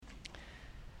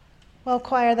Well,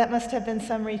 choir, that must have been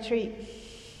some retreat.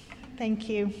 Thank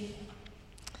you.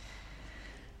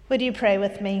 Would you pray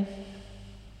with me?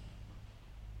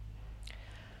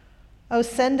 Oh,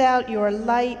 send out your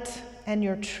light and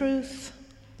your truth.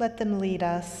 Let them lead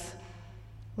us.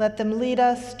 Let them lead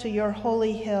us to your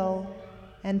holy hill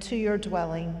and to your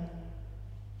dwelling.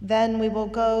 Then we will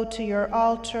go to your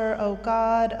altar, O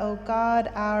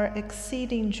God, our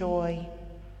exceeding joy,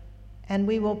 and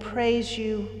we will praise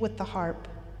you with the harp,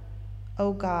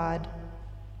 O God,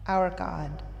 our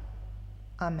God.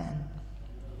 Amen.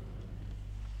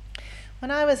 When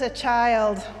I was a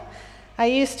child, I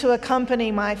used to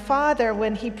accompany my father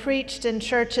when he preached in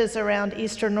churches around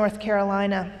eastern North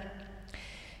Carolina.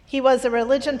 He was a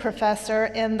religion professor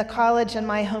in the college in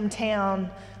my hometown,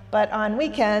 but on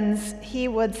weekends, he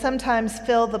would sometimes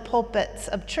fill the pulpits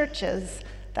of churches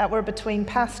that were between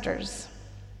pastors.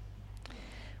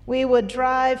 We would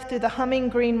drive through the humming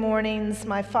green mornings,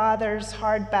 my father's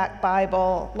hardback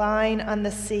Bible lying on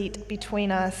the seat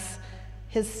between us,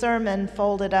 his sermon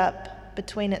folded up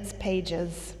between its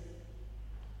pages.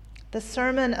 The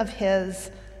sermon of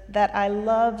his that I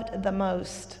loved the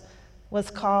most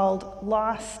was called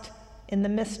Lost in the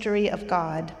Mystery of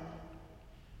God.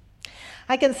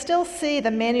 I can still see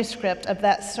the manuscript of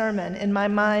that sermon in my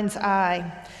mind's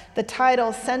eye, the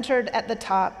title centered at the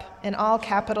top in all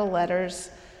capital letters,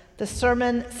 the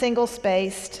sermon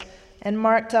single-spaced and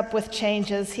marked up with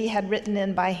changes he had written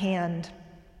in by hand.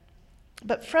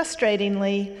 But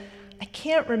frustratingly, I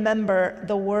can't remember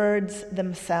the words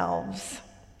themselves.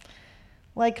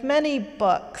 Like many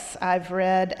books I've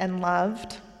read and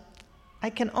loved, I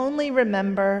can only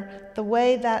remember the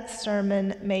way that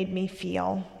sermon made me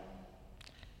feel.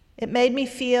 It made me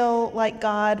feel like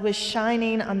God was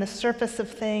shining on the surface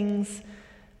of things,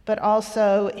 but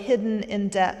also hidden in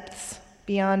depths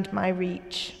beyond my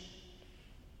reach.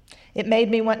 It made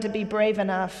me want to be brave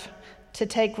enough to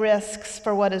take risks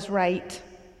for what is right.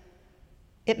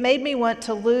 It made me want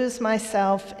to lose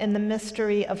myself in the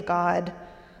mystery of God,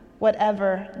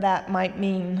 whatever that might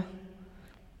mean.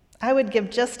 I would give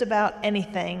just about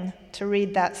anything to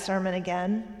read that sermon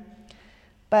again.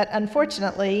 But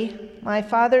unfortunately, my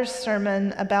father's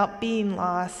sermon about being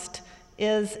lost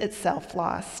is itself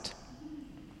lost.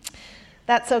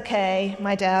 That's okay,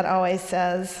 my dad always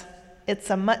says. It's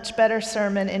a much better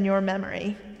sermon in your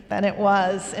memory than it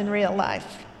was in real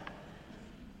life.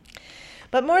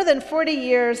 But more than 40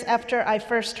 years after I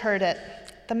first heard it,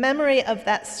 the memory of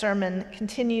that sermon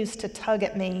continues to tug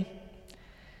at me.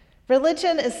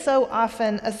 Religion is so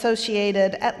often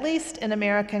associated, at least in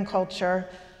American culture,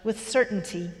 with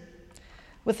certainty,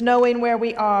 with knowing where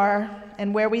we are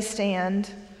and where we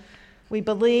stand. We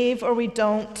believe or we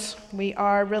don't. We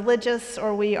are religious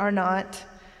or we are not.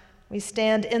 We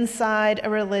stand inside a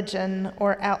religion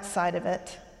or outside of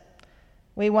it.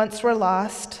 We once were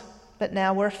lost, but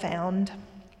now we're found.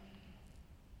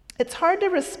 It's hard to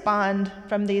respond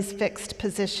from these fixed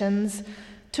positions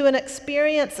to an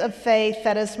experience of faith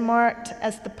that is marked,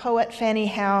 as the poet Fannie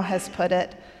Howe has put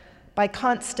it, by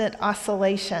constant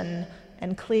oscillation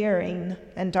and clearing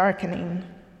and darkening.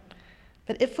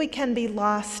 But if we can be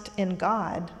lost in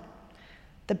God,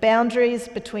 the boundaries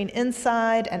between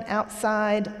inside and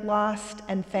outside, lost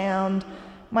and found,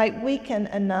 might weaken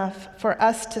enough for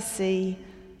us to see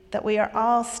that we are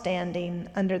all standing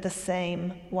under the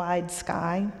same wide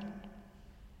sky.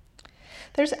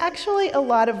 There's actually a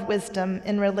lot of wisdom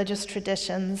in religious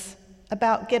traditions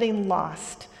about getting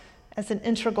lost as an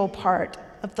integral part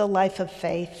of the life of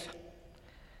faith.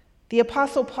 The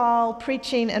Apostle Paul,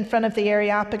 preaching in front of the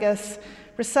Areopagus,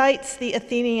 recites the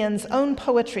Athenians' own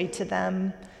poetry to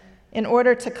them in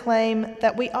order to claim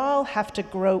that we all have to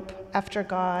grope after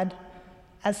God,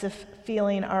 as if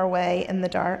feeling our way in the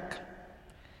dark.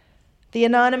 The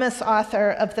anonymous author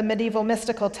of the medieval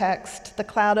mystical text, The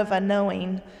Cloud of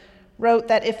Unknowing, wrote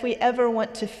that if we ever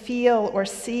want to feel or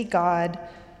see God,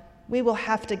 we will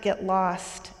have to get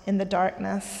lost in the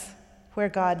darkness where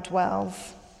God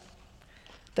dwells.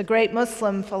 The great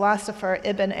Muslim philosopher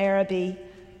Ibn Arabi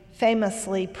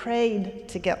famously prayed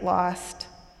to get lost.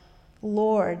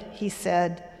 Lord, he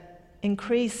said,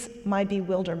 increase my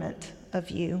bewilderment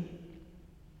of you.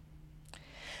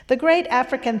 The great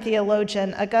African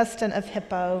theologian Augustine of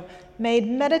Hippo made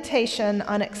meditation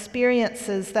on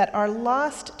experiences that are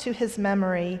lost to his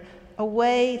memory a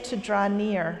way to draw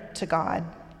near to God.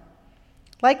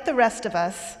 Like the rest of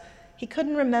us, he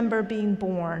couldn't remember being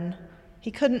born.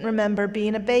 He couldn't remember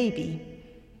being a baby.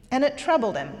 And it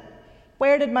troubled him.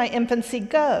 Where did my infancy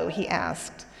go, he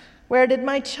asked. Where did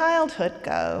my childhood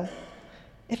go?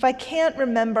 If I can't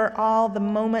remember all the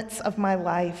moments of my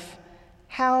life,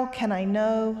 how can I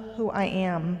know who I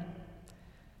am?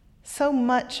 So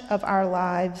much of our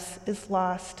lives is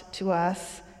lost to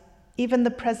us. Even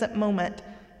the present moment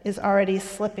is already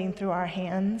slipping through our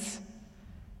hands.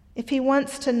 If he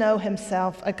wants to know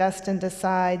himself, Augustine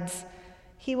decides,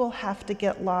 he will have to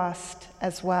get lost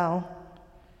as well.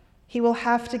 He will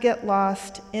have to get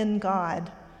lost in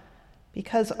God,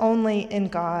 because only in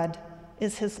God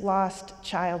is his lost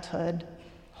childhood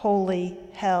wholly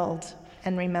held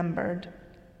and remembered.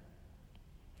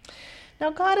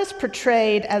 Now, God is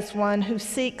portrayed as one who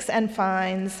seeks and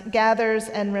finds, gathers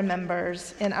and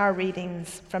remembers in our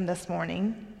readings from this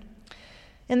morning.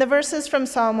 In the verses from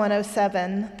Psalm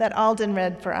 107 that Alden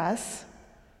read for us,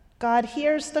 God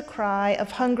hears the cry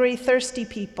of hungry, thirsty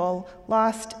people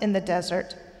lost in the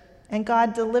desert, and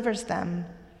God delivers them,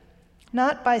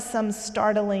 not by some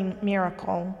startling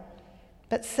miracle,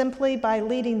 but simply by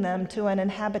leading them to an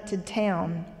inhabited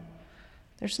town.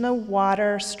 There's no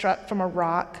water struck from a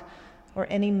rock or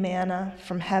any manna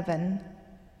from heaven,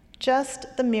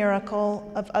 just the miracle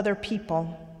of other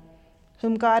people,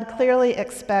 whom God clearly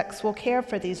expects will care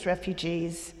for these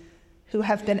refugees who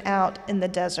have been out in the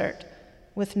desert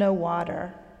with no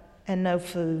water and no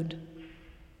food.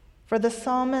 For the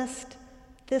psalmist,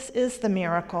 this is the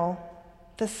miracle,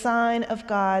 the sign of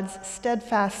God's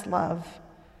steadfast love,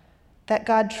 that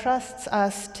God trusts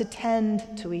us to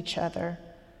tend to each other,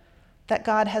 that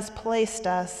God has placed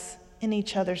us in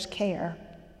each other's care.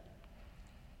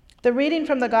 The reading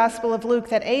from the Gospel of Luke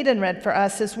that Aidan read for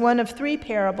us is one of 3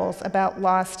 parables about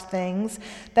lost things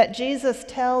that Jesus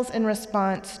tells in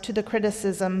response to the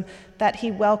criticism that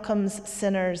he welcomes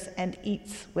sinners and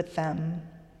eats with them.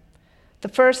 The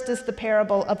first is the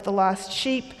parable of the lost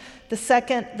sheep, the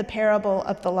second, the parable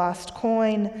of the lost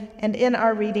coin, and in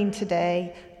our reading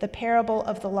today, the parable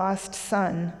of the lost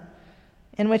son,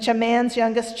 in which a man's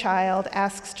youngest child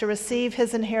asks to receive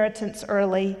his inheritance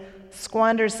early,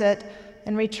 squanders it,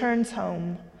 and returns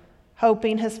home,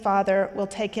 hoping his father will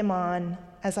take him on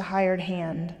as a hired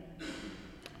hand.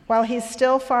 While he's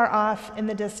still far off in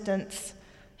the distance,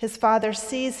 his father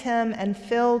sees him and,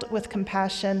 filled with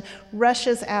compassion,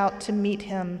 rushes out to meet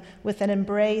him with an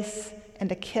embrace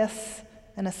and a kiss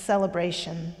and a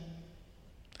celebration.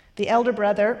 The elder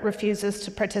brother refuses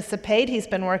to participate. He's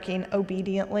been working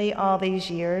obediently all these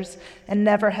years and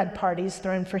never had parties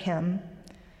thrown for him.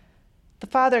 The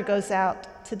father goes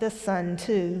out to this son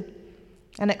too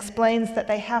and explains that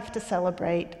they have to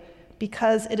celebrate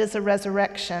because it is a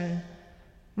resurrection.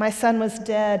 My son was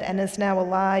dead and is now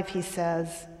alive, he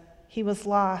says. He was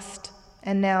lost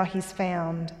and now he's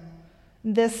found.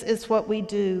 This is what we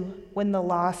do when the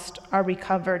lost are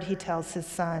recovered, he tells his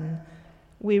son.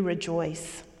 We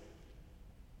rejoice.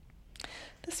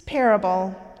 This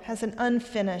parable has an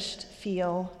unfinished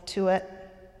feel to it,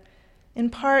 in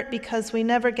part because we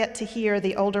never get to hear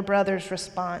the older brother's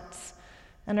response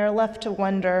and are left to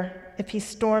wonder if he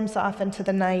storms off into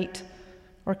the night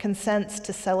or consents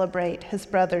to celebrate his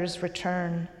brother's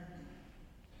return.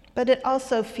 But it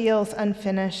also feels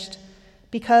unfinished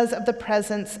because of the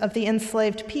presence of the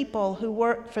enslaved people who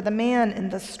work for the man in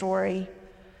this story.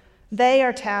 They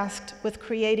are tasked with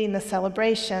creating the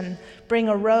celebration. Bring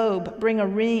a robe, bring a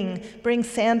ring, bring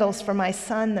sandals for my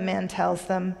son, the man tells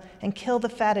them, and kill the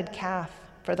fatted calf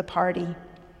for the party.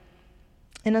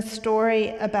 In a story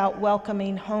about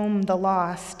welcoming home the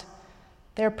lost,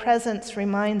 their presence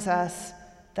reminds us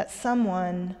that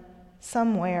someone,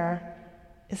 somewhere,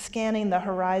 is scanning the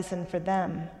horizon for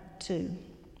them, too.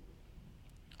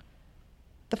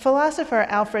 The philosopher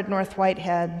Alfred North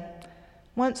Whitehead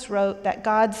once wrote that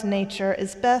God's nature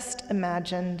is best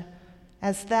imagined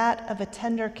as that of a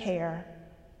tender care,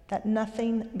 that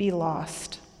nothing be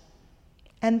lost.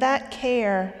 And that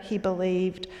care, he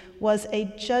believed, was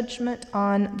a judgment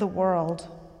on the world,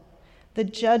 the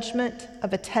judgment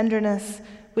of a tenderness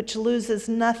which loses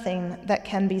nothing that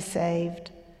can be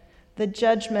saved, the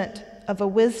judgment of a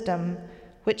wisdom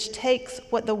which takes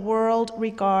what the world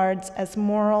regards as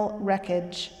moral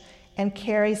wreckage and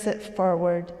carries it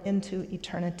forward into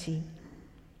eternity.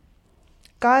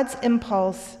 God's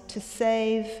impulse to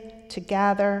save, to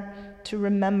gather, to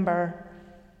remember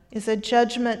is a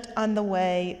judgment on the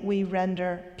way we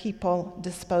render people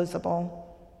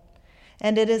disposable.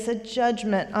 And it is a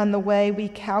judgment on the way we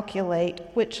calculate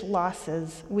which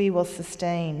losses we will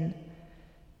sustain,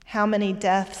 how many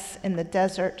deaths in the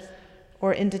desert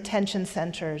or in detention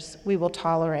centers we will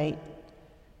tolerate,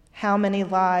 how many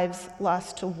lives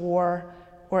lost to war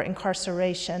or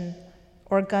incarceration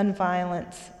or gun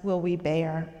violence will we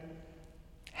bear,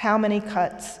 how many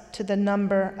cuts to the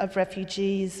number of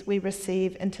refugees we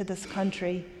receive into this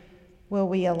country will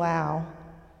we allow.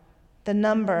 The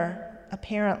number,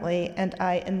 apparently, and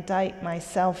I indict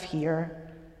myself here,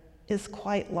 is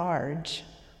quite large.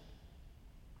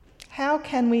 How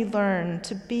can we learn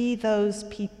to be those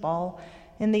people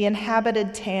in the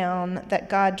inhabited town that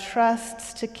God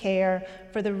trusts to care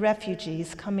for the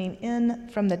refugees coming in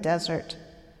from the desert?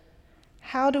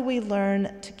 How do we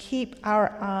learn to keep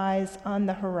our eyes on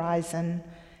the horizon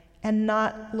and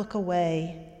not look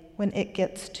away when it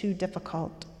gets too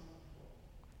difficult?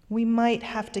 We might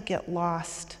have to get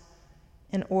lost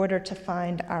in order to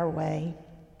find our way.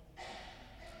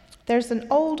 There's an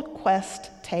old quest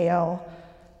tale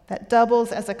that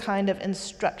doubles as a kind of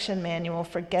instruction manual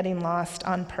for getting lost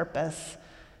on purpose,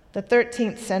 the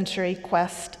 13th century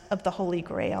quest of the Holy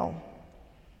Grail.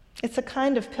 It's a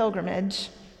kind of pilgrimage,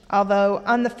 although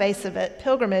on the face of it,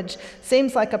 pilgrimage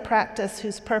seems like a practice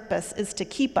whose purpose is to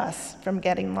keep us from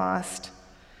getting lost.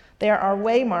 There are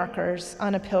way markers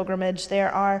on a pilgrimage.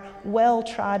 There are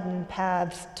well-trodden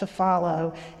paths to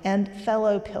follow and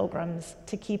fellow pilgrims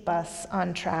to keep us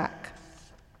on track.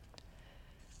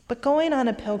 But going on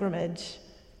a pilgrimage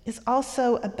is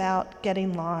also about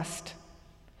getting lost,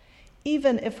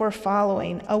 even if we're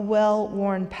following a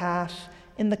well-worn path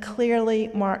in the clearly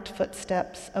marked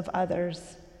footsteps of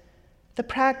others. The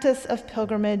practice of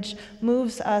pilgrimage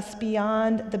moves us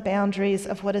beyond the boundaries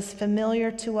of what is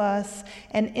familiar to us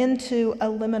and into a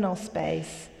liminal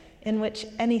space in which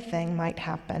anything might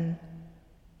happen.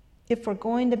 If we're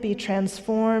going to be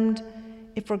transformed,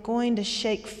 if we're going to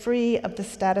shake free of the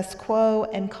status quo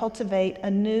and cultivate a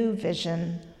new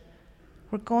vision,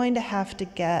 we're going to have to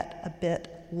get a bit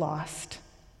lost.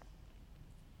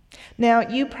 Now,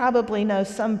 you probably know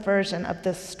some version of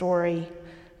this story.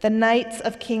 The knights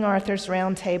of King Arthur's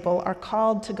Round Table are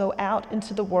called to go out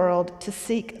into the world to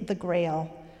seek the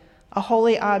Grail, a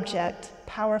holy object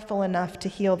powerful enough to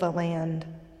heal the land.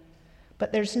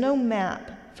 But there's no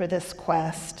map for this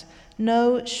quest,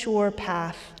 no sure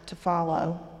path to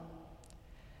follow.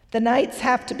 The knights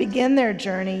have to begin their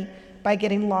journey by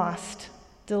getting lost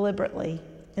deliberately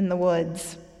in the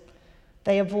woods.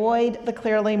 They avoid the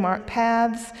clearly marked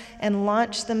paths and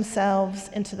launch themselves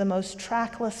into the most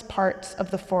trackless parts of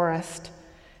the forest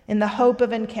in the hope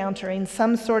of encountering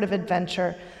some sort of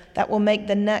adventure that will make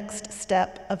the next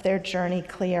step of their journey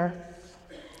clear.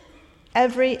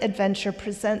 Every adventure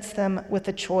presents them with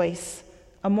a choice,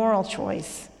 a moral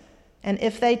choice, and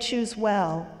if they choose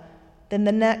well, then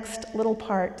the next little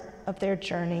part of their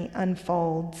journey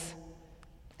unfolds.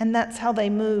 And that's how they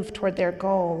move toward their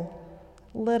goal,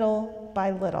 little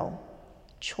by little,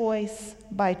 choice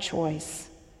by choice.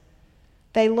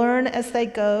 They learn as they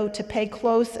go to pay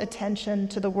close attention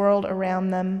to the world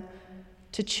around them,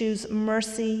 to choose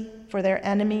mercy for their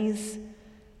enemies,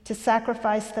 to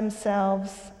sacrifice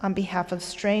themselves on behalf of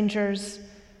strangers,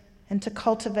 and to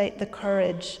cultivate the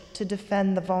courage to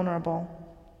defend the vulnerable.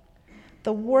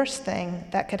 The worst thing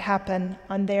that could happen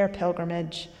on their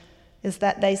pilgrimage is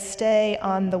that they stay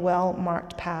on the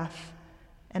well-marked path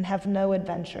and have no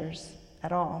adventures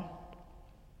at all.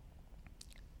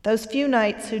 Those few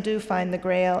knights who do find the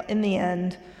Grail in the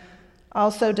end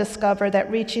also discover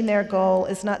that reaching their goal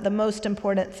is not the most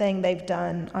important thing they've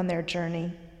done on their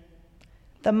journey.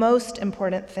 The most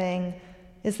important thing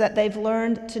is that they've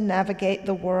learned to navigate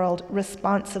the world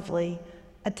responsively,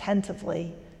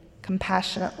 attentively,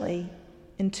 compassionately,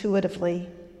 intuitively.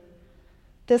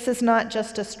 This is not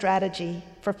just a strategy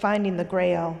for finding the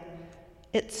Grail.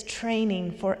 It's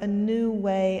training for a new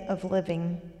way of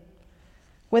living.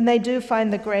 When they do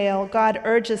find the Grail, God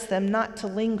urges them not to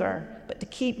linger, but to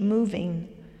keep moving.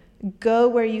 Go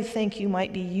where you think you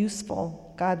might be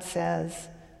useful, God says,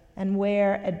 and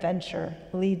where adventure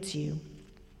leads you.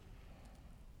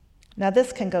 Now,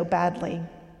 this can go badly.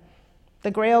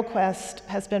 The Grail quest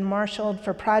has been marshaled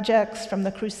for projects from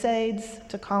the Crusades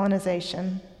to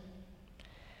colonization.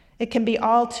 It can be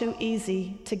all too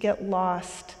easy to get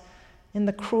lost in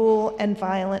the cruel and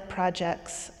violent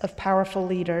projects of powerful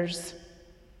leaders.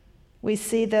 We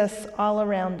see this all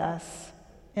around us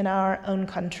in our own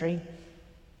country.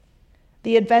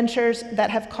 The adventures that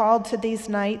have called to these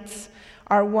knights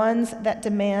are ones that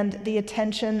demand the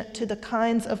attention to the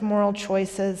kinds of moral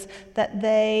choices that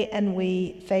they and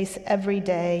we face every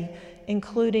day,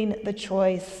 including the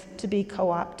choice to be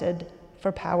co-opted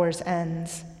for power's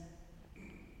ends.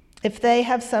 If they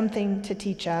have something to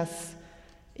teach us,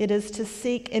 it is to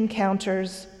seek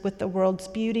encounters with the world's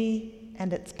beauty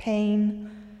and its pain,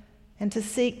 and to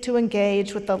seek to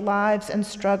engage with the lives and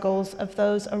struggles of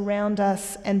those around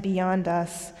us and beyond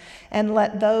us, and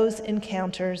let those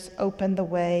encounters open the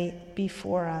way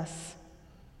before us.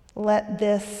 Let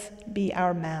this be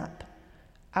our map,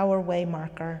 our way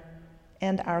marker,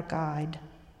 and our guide.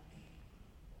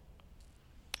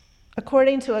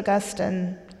 According to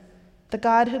Augustine, the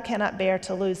God who cannot bear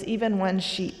to lose even one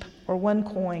sheep or one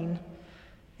coin,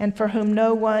 and for whom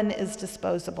no one is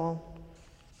disposable,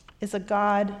 is a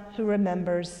God who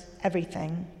remembers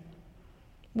everything.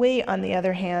 We, on the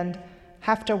other hand,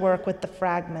 have to work with the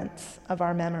fragments of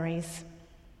our memories.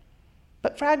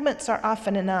 But fragments are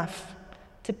often enough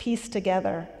to piece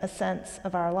together a sense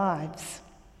of our lives.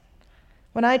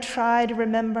 When I try to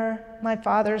remember my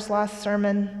father's lost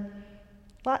sermon,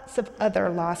 lots of other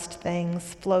lost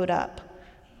things float up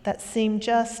that seem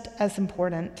just as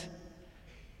important.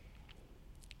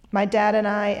 My dad and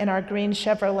I in our green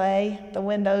Chevrolet, the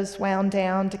windows wound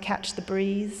down to catch the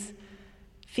breeze,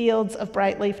 fields of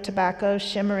bright leaf tobacco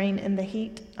shimmering in the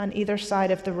heat on either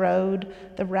side of the road,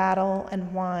 the rattle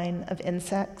and whine of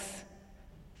insects.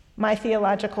 My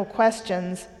theological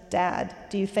questions, Dad,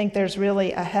 do you think there's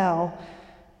really a hell?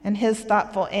 And his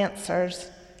thoughtful answers,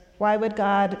 why would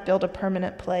God build a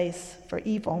permanent place for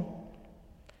evil?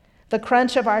 The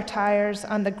crunch of our tires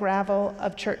on the gravel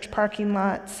of church parking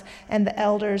lots and the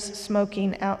elders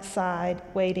smoking outside,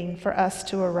 waiting for us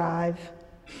to arrive.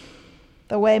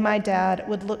 The way my dad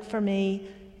would look for me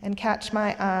and catch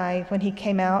my eye when he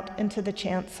came out into the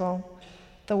chancel,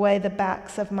 the way the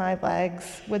backs of my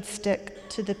legs would stick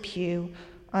to the pew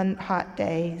on hot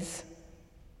days.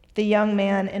 The young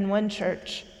man in one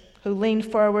church who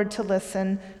leaned forward to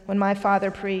listen when my father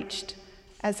preached,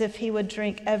 as if he would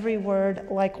drink every word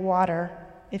like water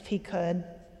if he could.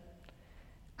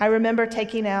 I remember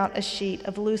taking out a sheet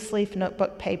of loose-leaf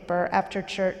notebook paper after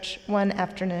church one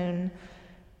afternoon,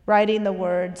 writing the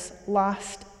words,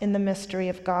 "Lost in the mystery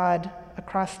of God,"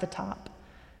 across the top,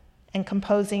 and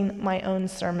composing my own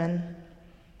sermon.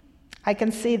 I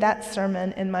can see that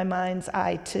sermon in my mind's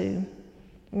eye, too.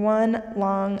 One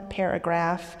long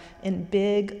paragraph in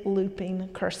big, looping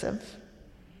cursive.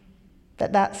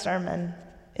 But that sermon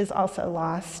is also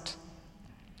lost.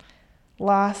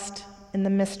 Lost in the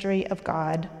mystery of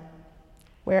God,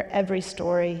 where every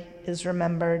story is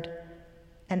remembered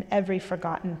and every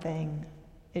forgotten thing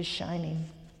is shining.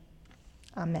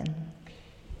 Amen.